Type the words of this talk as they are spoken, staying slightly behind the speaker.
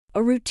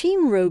A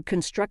routine road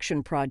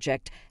construction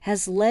project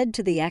has led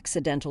to the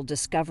accidental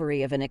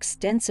discovery of an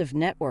extensive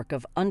network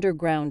of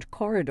underground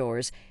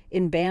corridors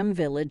in Bam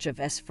village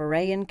of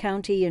Esfarayen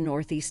County in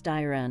northeast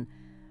Iran.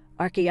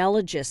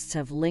 Archaeologists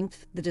have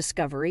linked the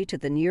discovery to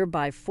the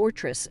nearby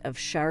fortress of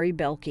Shahr-e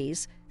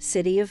Belqeys,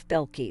 city of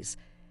Belqeys.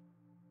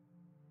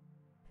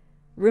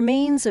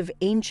 Remains of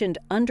ancient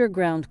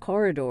underground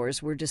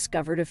corridors were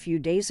discovered a few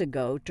days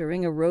ago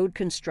during a road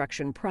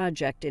construction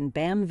project in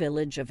Bam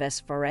village of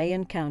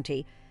Esfarayen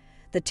County,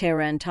 the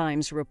Tehran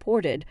Times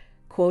reported,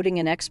 quoting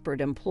an expert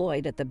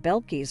employed at the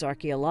Belqeys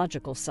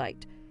archaeological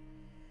site.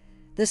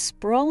 The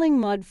sprawling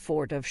mud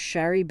fort of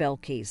Shahr-e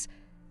Belqeys,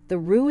 the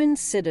ruined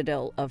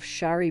citadel of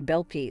Shahr-e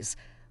Belqeys,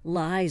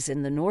 lies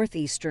in the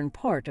northeastern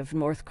part of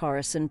North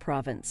Khorasan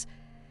province.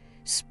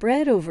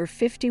 Spread over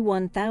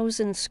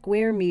 51,000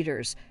 square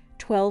meters,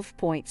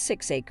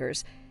 12.6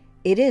 acres,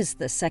 it is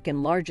the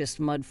second largest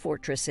mud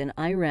fortress in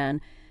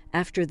Iran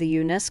after the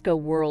UNESCO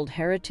World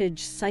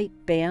Heritage Site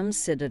Bam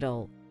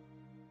Citadel.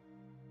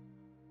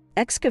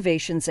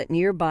 Excavations at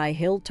nearby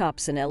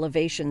hilltops and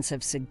elevations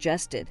have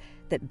suggested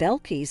that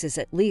Belqeys is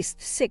at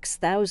least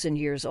 6,000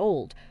 years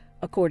old,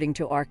 according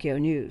to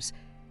Archaeonews.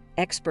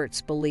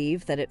 Experts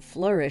believe that it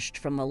flourished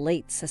from the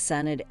late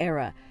Sassanid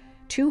era,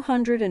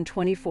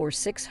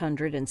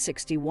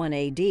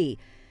 224–661 AD,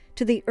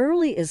 to the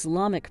early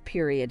Islamic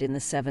period in the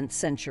 7th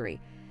century.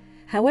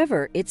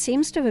 However, it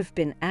seems to have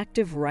been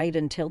active right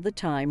until the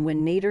time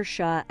when Nader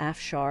Shah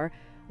Afshar,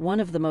 one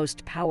of the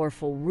most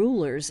powerful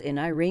rulers in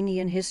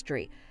Iranian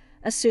history,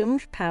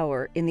 assumed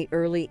power in the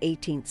early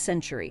 18th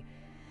century.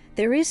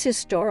 There is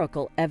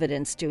historical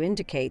evidence to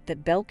indicate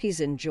that Belqeys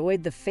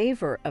enjoyed the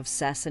favor of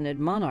Sassanid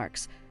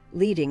monarchs,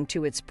 leading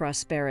to its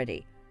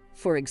prosperity.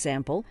 For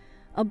example,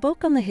 a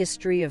book on the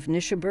history of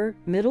Nishabur,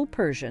 Middle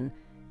Persian,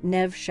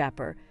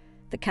 Nev-Shapur,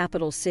 the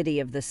capital city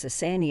of the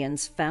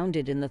Sasanians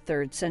founded in the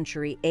 3rd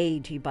century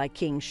AD by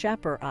King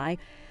Shapur I,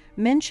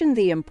 mentioned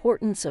the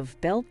importance of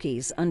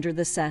Belqeys under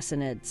the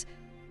Sassanids.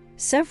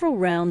 Several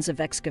rounds of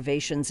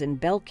excavations in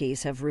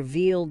Belqeys have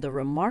revealed the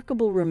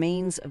remarkable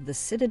remains of the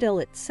citadel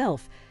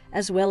itself,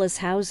 as well as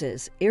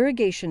houses,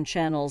 irrigation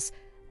channels,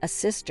 a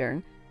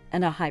cistern,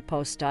 and a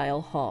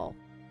hypostyle hall.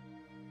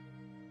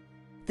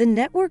 The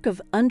network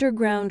of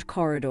underground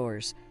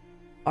corridors.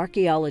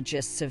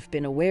 Archaeologists have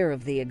been aware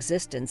of the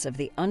existence of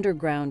the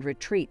underground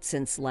retreat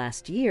since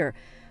last year,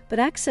 but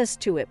access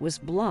to it was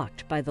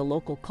blocked by the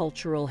local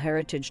Cultural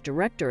Heritage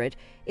Directorate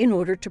in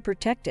order to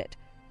protect it.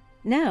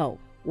 Now,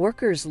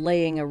 workers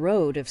laying a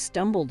road have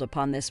stumbled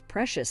upon this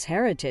precious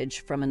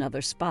heritage from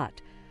another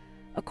spot.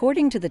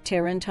 According to the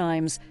Tehran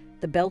Times,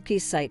 the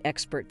Belqeys site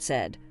expert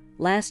said,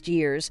 last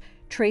year's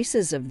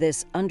traces of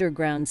this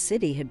underground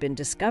city had been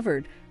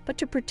discovered, but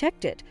to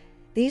protect it,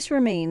 these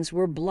remains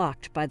were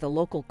blocked by the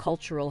local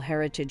Cultural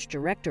Heritage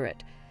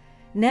Directorate.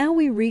 Now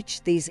we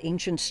reach these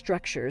ancient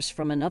structures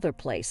from another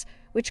place,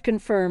 which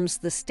confirms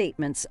the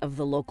statements of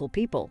the local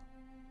people.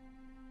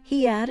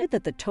 He added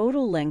that the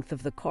total length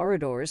of the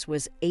corridors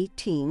was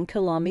 18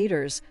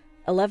 kilometers,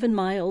 11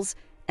 miles,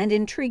 and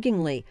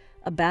intriguingly,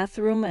 a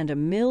bathroom and a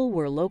mill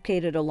were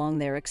located along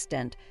their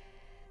extent.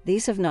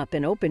 These have not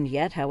been opened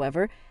yet,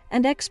 however,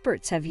 and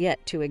experts have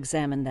yet to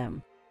examine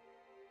them.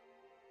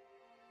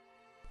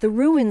 The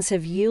ruins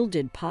have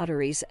yielded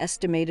potteries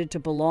estimated to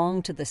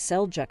belong to the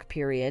Seljuk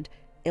period,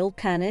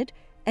 Ilkhanid,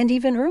 and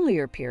even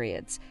earlier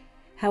periods.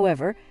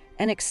 However,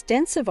 an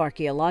extensive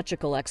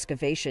archaeological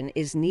excavation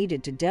is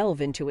needed to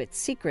delve into its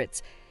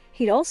secrets,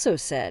 he'd also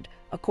said,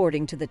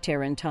 according to the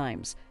Tehran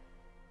Times.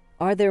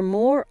 Are there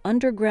more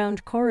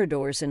underground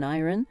corridors in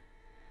Iran?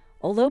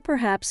 Although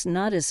perhaps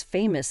not as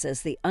famous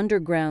as the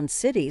underground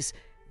cities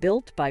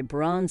built by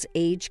Bronze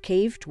Age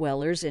cave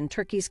dwellers in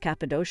Turkey's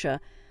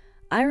Cappadocia,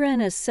 Iran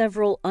has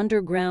several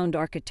underground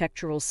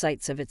architectural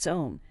sites of its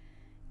own.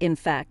 In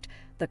fact,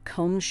 the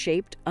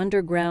cone-shaped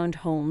underground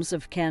homes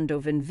of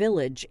Kandovin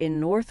village in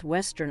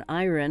northwestern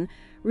Iran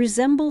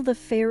resemble the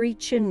fairy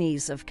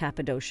chimneys of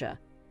Cappadocia.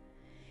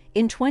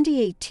 In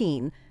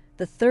 2018,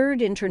 the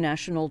third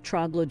International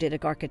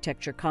Troglodytic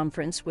Architecture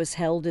Conference was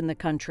held in the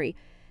country,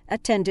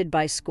 attended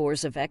by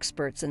scores of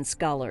experts and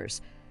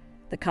scholars.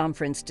 The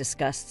conference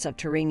discussed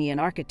subterranean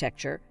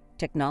architecture,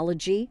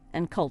 technology,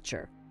 and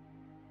culture.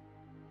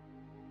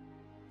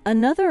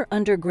 Another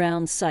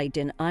underground site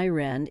in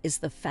Iran is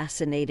the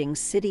fascinating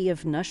city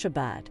of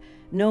Nushabad,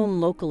 known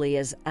locally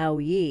as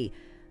Aouyi,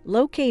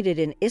 located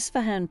in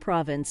Isfahan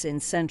province in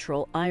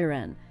central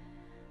Iran.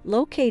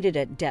 Located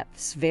at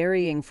depths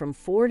varying from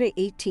 4 to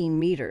 18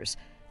 meters,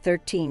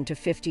 13 to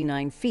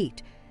 59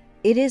 feet,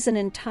 it is an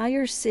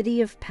entire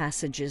city of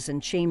passages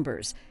and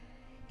chambers.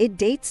 It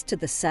dates to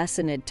the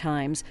Sassanid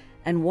times,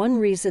 and one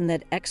reason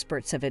that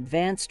experts have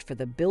advanced for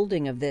the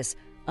building of this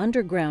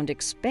underground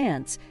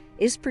expanse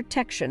is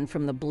protection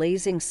from the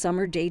blazing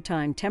summer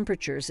daytime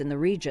temperatures in the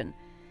region.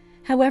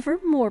 However,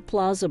 more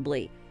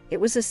plausibly, it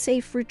was a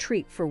safe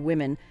retreat for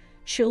women,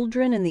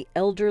 children, and the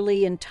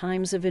elderly in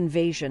times of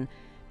invasion,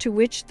 to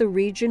which the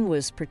region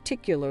was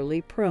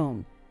particularly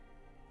prone.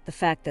 The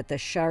fact that the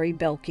Shahr-e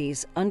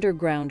Belqeys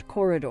underground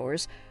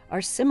corridors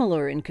are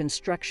similar in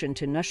construction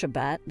to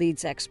Nushabat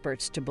leads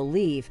experts to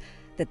believe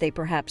that they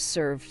perhaps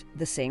served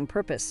the same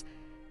purpose.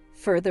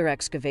 Further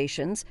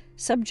excavations,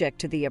 subject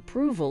to the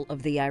approval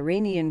of the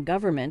Iranian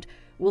government,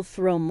 will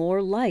throw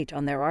more light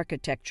on their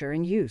architecture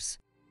and use.